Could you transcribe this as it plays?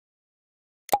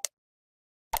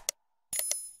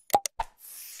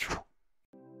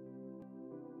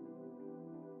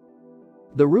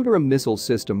The Rudram missile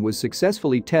system was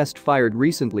successfully test-fired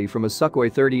recently from a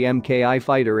Sukhoi 30 Mki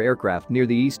fighter aircraft near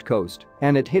the east coast,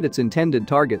 and it hit its intended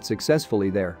target successfully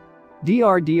there.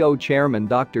 DRDO Chairman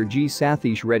Dr. G.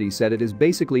 Sathish Reddy said it is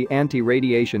basically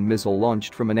anti-radiation missile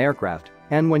launched from an aircraft,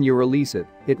 and when you release it,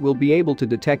 it will be able to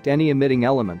detect any emitting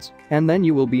elements, and then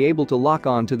you will be able to lock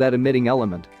on to that emitting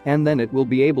element, and then it will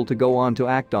be able to go on to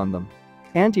act on them.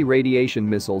 Anti-radiation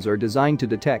missiles are designed to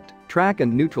detect, track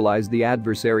and neutralize the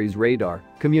adversary's radar,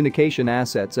 communication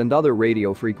assets and other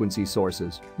radio frequency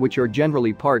sources, which are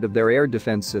generally part of their air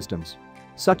defense systems.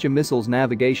 Such a missile's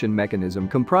navigation mechanism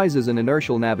comprises an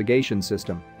inertial navigation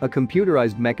system, a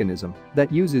computerized mechanism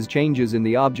that uses changes in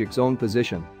the object's own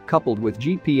position, coupled with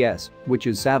GPS, which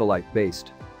is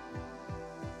satellite-based.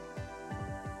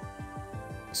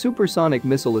 Supersonic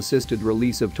Missile-Assisted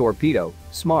Release of Torpedo,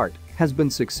 SMART, has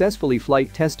been successfully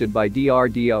flight tested by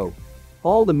DRDO.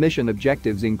 All the mission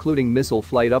objectives including missile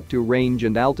flight up to range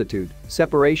and altitude,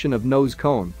 separation of nose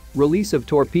cone, release of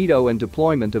torpedo and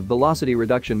deployment of velocity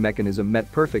reduction mechanism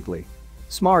met perfectly.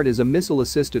 SMART is a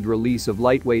missile-assisted release of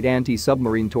lightweight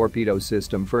anti-submarine torpedo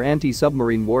system for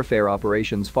anti-submarine warfare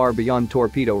operations far beyond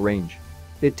torpedo range.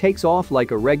 It takes off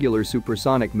like a regular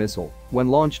supersonic missile when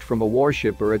launched from a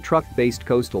warship or a truck-based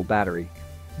coastal battery.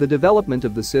 The development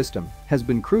of the system has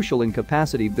been crucial in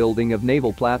capacity building of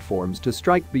naval platforms to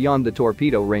strike beyond the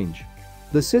torpedo range.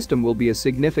 The system will be a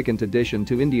significant addition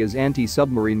to India's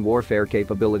anti-submarine warfare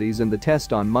capabilities, and the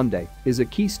test on Monday is a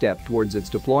key step towards its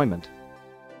deployment.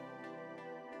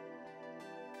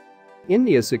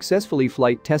 India successfully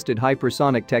flight-tested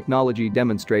Hypersonic Technology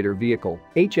Demonstrator Vehicle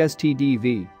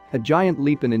 (HSTDV), a giant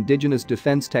leap in indigenous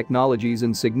defense technologies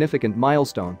and significant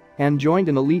milestone, and joined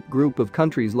an elite group of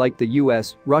countries like the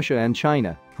US, Russia and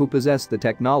China, who possess the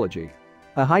technology.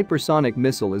 A hypersonic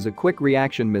missile is a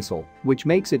quick-reaction missile, which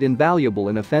makes it invaluable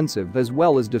in offensive as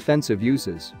well as defensive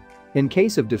uses. In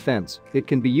case of defense, it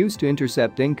can be used to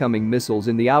intercept incoming missiles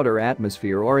in the outer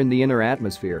atmosphere or in the inner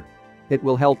atmosphere. It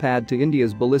will help add to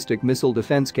India's ballistic missile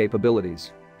defense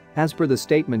capabilities. As per the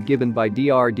statement given by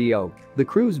DRDO, the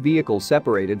cruise vehicle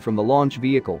separated from the launch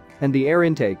vehicle and the air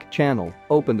intake channel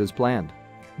opened as planned.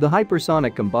 The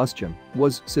hypersonic combustion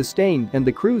was sustained and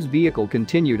the cruise vehicle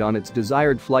continued on its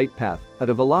desired flight path at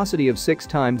a velocity of 6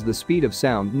 times the speed of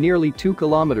sound, nearly 2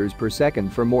 km per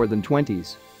second for more than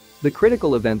 20s. The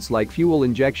critical events like fuel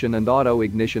injection and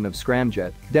auto-ignition of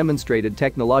scramjet demonstrated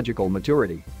technological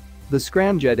maturity. The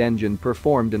scramjet engine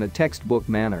performed in a textbook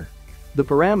manner. The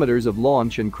parameters of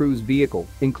launch and cruise vehicle,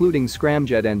 including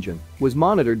scramjet engine, was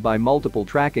monitored by multiple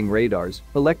tracking radars,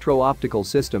 electro-optical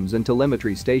systems and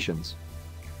telemetry stations.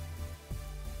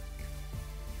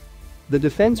 The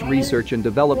Defense Research and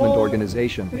Development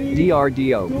Organization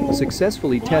 (DRDO)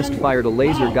 successfully test-fired a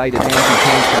laser-guided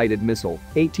anti-tank guided missile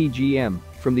 (ATGM)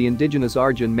 from the indigenous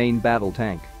Arjun main battle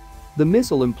tank. The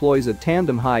missile employs a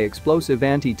tandem high-explosive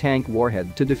anti-tank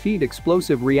warhead to defeat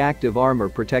explosive reactive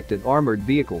armor-protected armored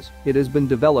vehicles. It has been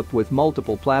developed with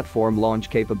multiple platform launch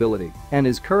capability and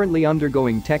is currently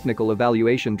undergoing technical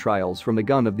evaluation trials from the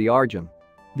gun of the Arjun.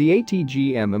 The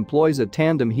ATGM employs a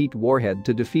tandem heat warhead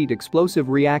to defeat explosive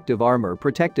reactive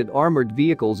armor-protected armored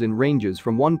vehicles in ranges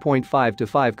from 1.5 to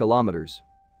 5 kilometers.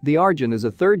 The Arjun is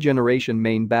a third-generation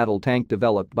main battle tank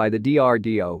developed by the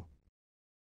DRDO.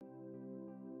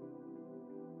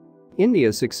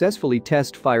 India successfully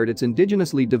test-fired its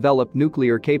indigenously developed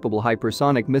nuclear-capable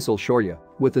hypersonic missile Shaurya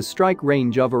with a strike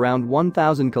range of around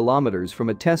 1,000 kilometers from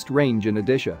a test range in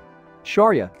Odisha.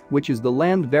 Shaurya, which is the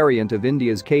land variant of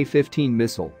India's K-15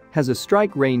 missile, has a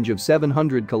strike range of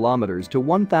 700 kilometers to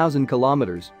 1,000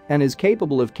 kilometers and is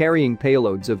capable of carrying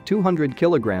payloads of 200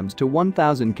 kilograms to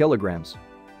 1,000 kilograms.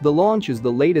 The launch is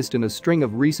the latest in a string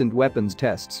of recent weapons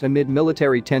tests amid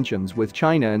military tensions with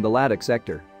China and the Ladakh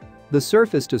sector. The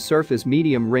surface-to-surface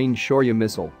medium-range Shaurya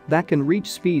missile that can reach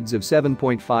speeds of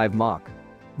 7.5 Mach.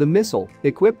 The missile,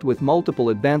 equipped with multiple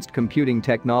advanced computing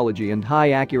technology and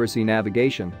high-accuracy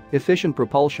navigation, efficient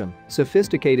propulsion,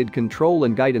 sophisticated control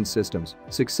and guidance systems,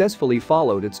 successfully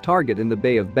followed its target in the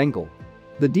Bay of Bengal.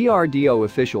 The DRDO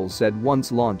officials said once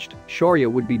launched,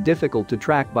 Shaurya would be difficult to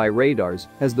track by radars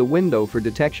as the window for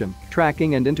detection,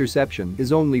 tracking and interception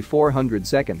is only 400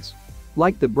 seconds.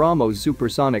 Like the BrahMos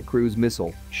supersonic cruise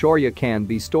missile, Shaurya can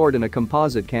be stored in a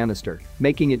composite canister,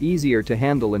 making it easier to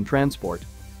handle and transport.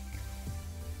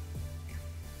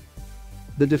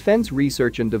 The Defense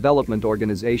Research and Development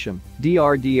Organization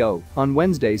 (DRDO) on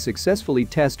Wednesday successfully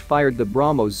test-fired the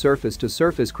BrahMos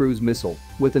surface-to-surface cruise missile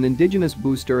with an indigenous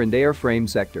booster and airframe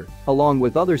sector, along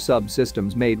with other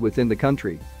sub-systems made within the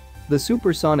country. The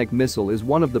supersonic missile is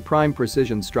one of the prime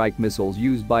precision strike missiles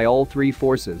used by all three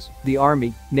forces, the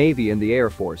Army, Navy and the Air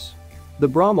Force. The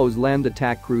BrahMos Land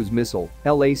Attack Cruise Missile,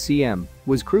 LACM,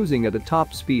 was cruising at a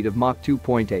top speed of Mach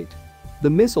 2.8. The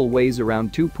missile weighs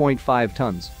around 2.5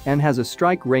 tons and has a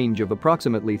strike range of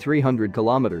approximately 300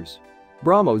 kilometers.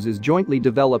 BrahMos is jointly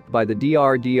developed by the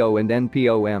DRDO and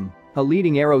NPOM, a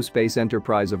leading aerospace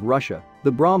enterprise of Russia.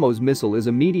 The BrahMos missile is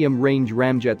a medium-range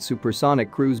ramjet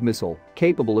supersonic cruise missile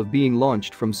capable of being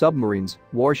launched from submarines,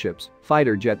 warships,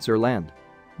 fighter jets or land.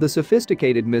 The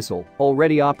sophisticated missile,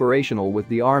 already operational with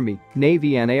the Army,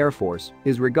 Navy and Air Force,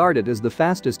 is regarded as the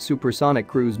fastest supersonic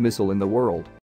cruise missile in the world.